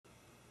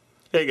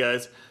Hey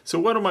guys, so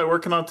what am I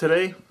working on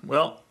today?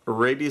 Well, a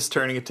radius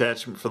turning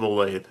attachment for the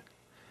lathe.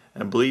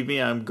 And believe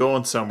me, I'm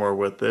going somewhere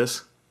with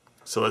this.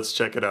 So let's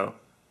check it out.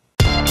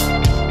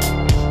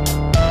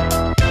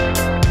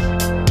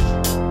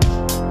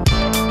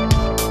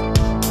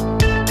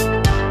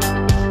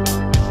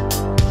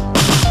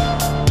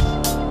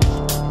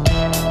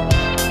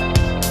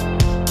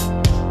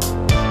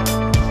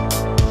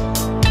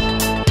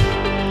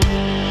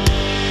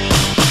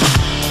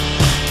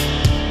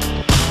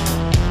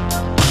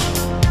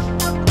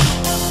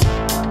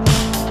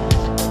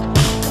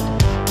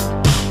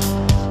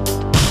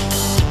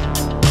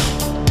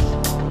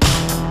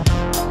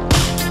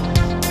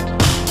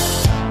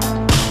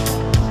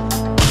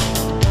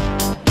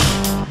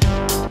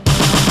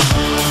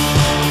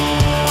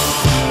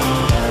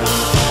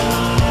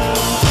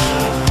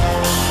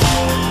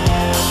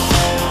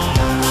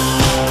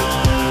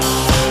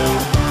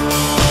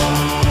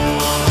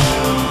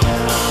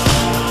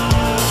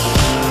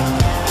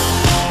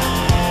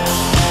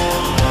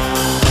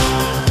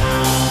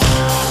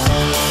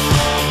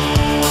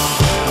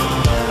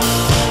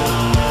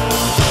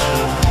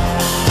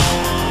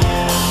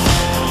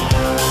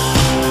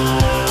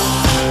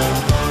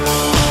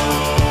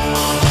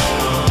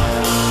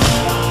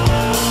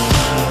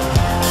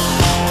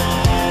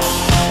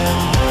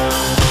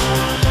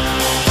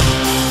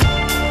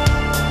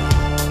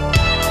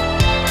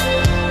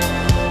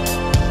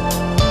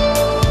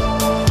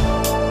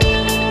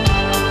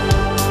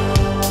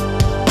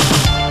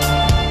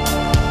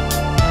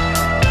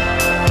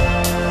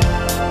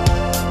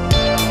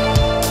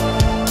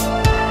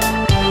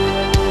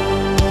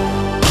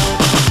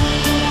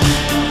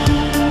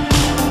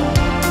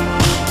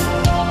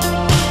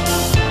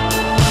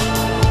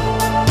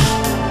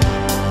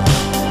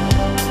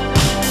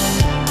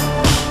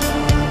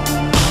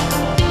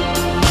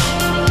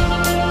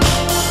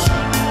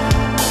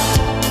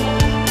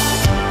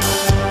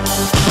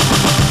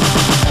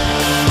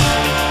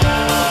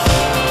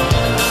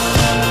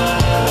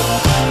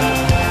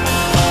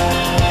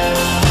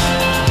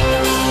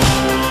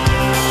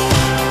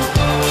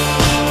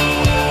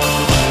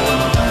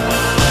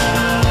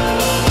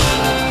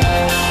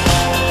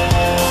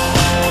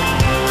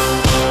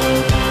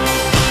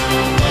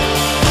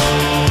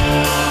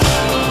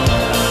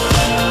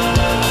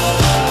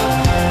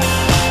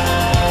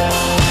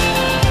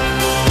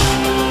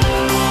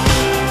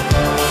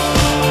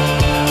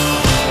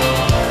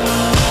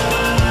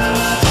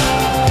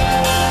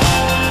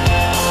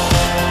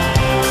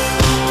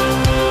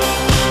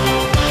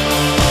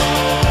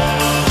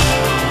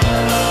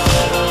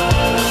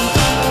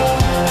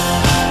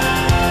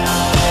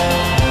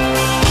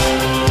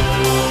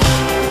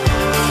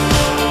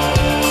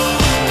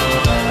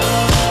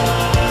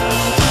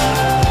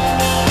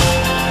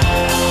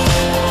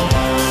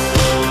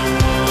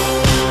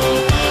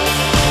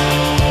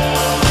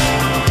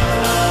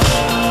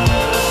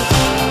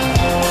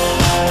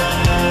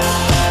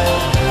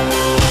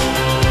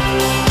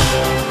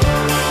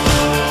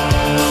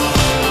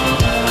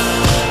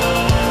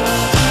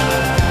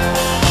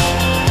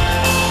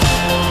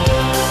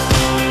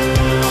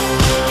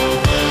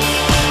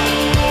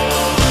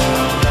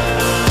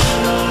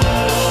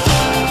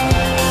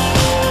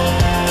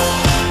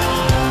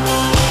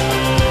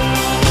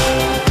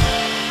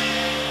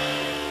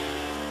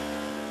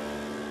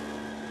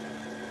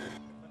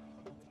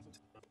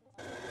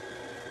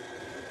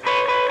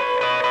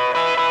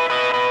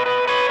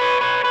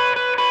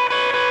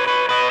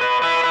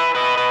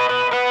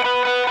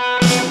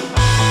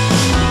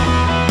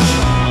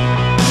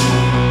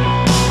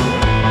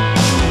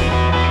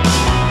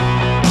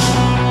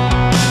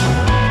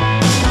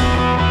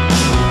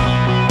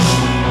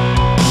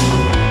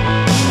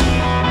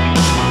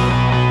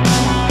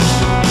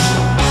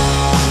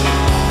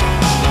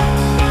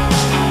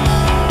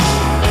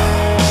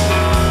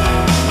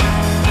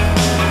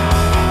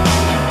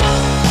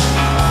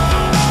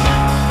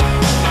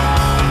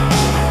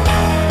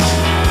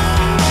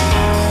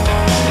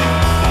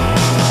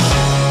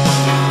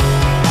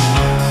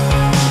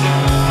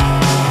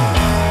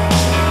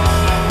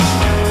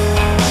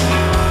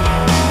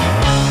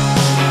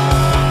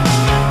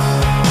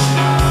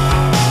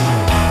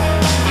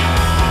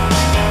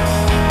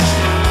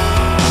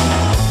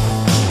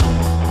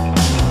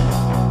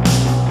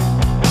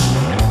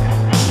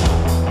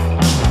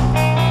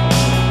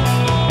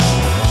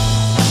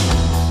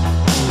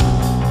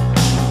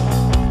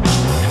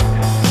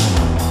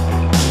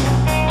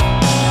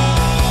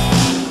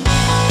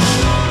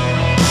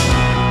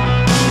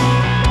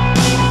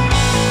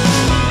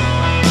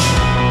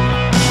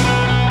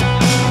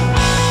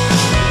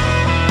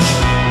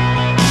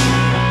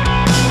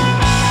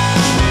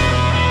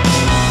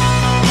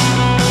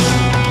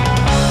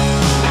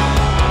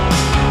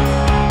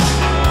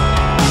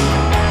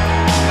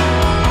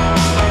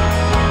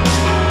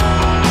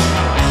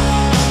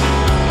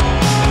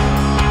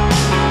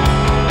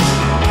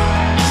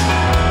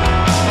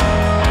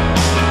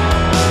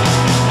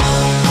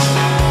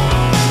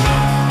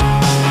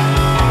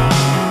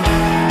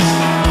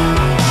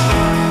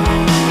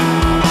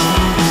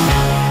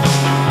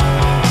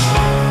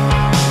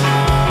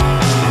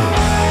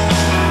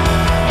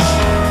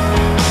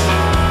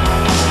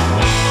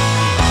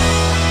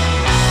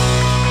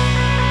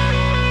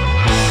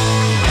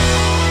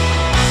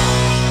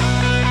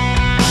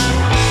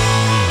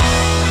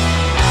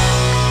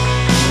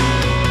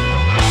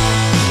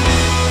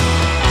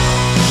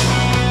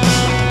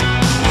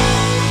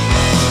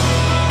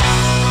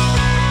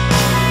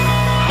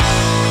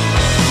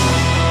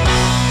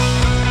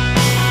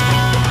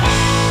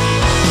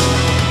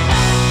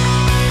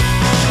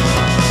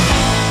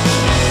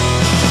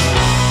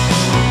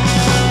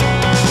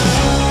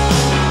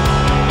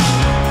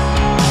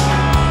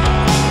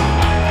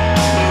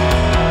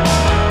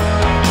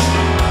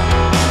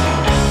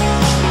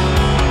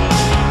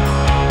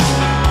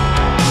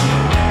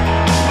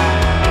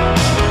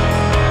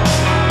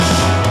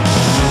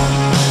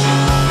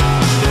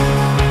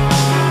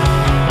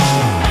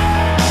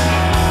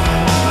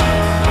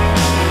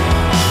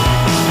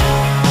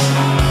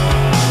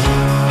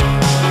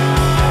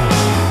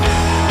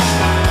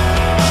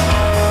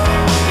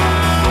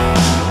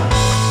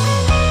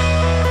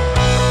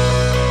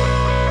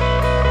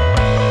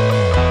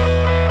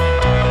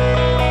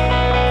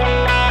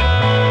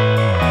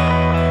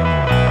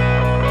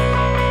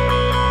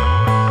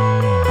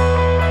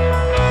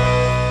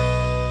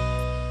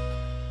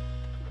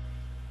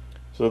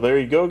 So there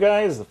you go,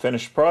 guys, the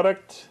finished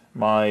product.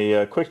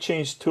 My quick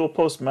change tool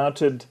post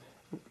mounted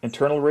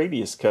internal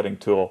radius cutting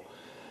tool.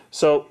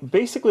 So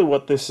basically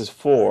what this is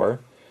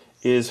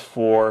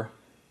for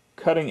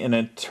cutting an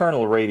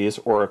internal radius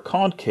or a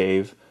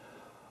concave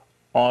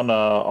on an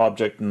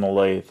object in the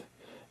lathe.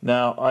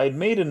 Now I'd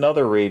made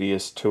another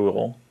radius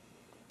tool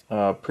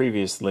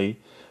previously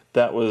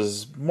that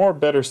was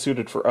better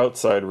suited for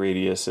outside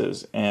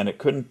radiuses, and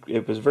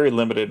it was very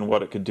limited in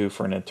what it could do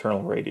for an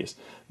internal radius.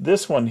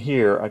 This one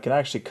here, I can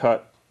actually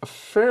cut a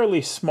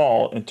fairly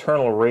small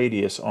internal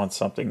radius on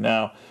something.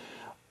 Now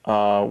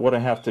what I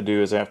have to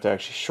do is I have to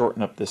actually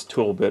shorten up this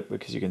tool bit,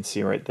 because you can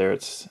see right there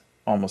it's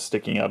almost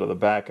sticking out of the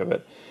back of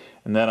it,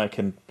 and then I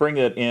can bring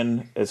it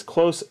in as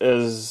close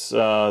as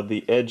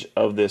the edge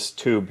of this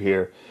tube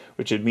here,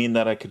 which would mean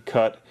that I could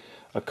cut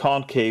a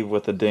concave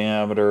with a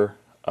diameter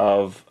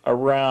of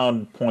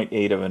around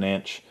 0.8 of an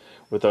inch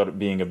without it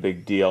being a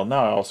big deal.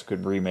 Now I also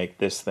could remake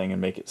this thing and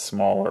make it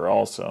smaller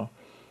also,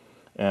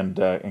 and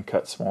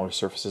cut smaller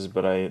surfaces,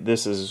 but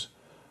this is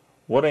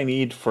what I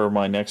need for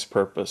my next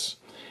purpose,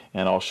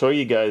 and I'll show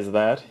you guys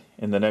that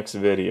in the next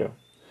video.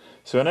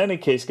 So in any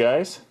case,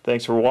 guys,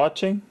 thanks for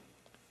watching.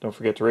 Don't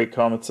forget to rate,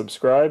 comment,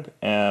 subscribe,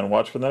 and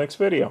watch for the next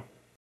video.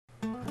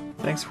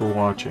 Thanks for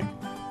watching.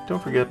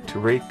 Don't forget to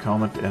rate,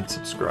 comment, and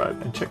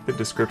subscribe, and check the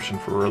description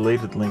for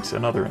related links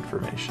and other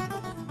information.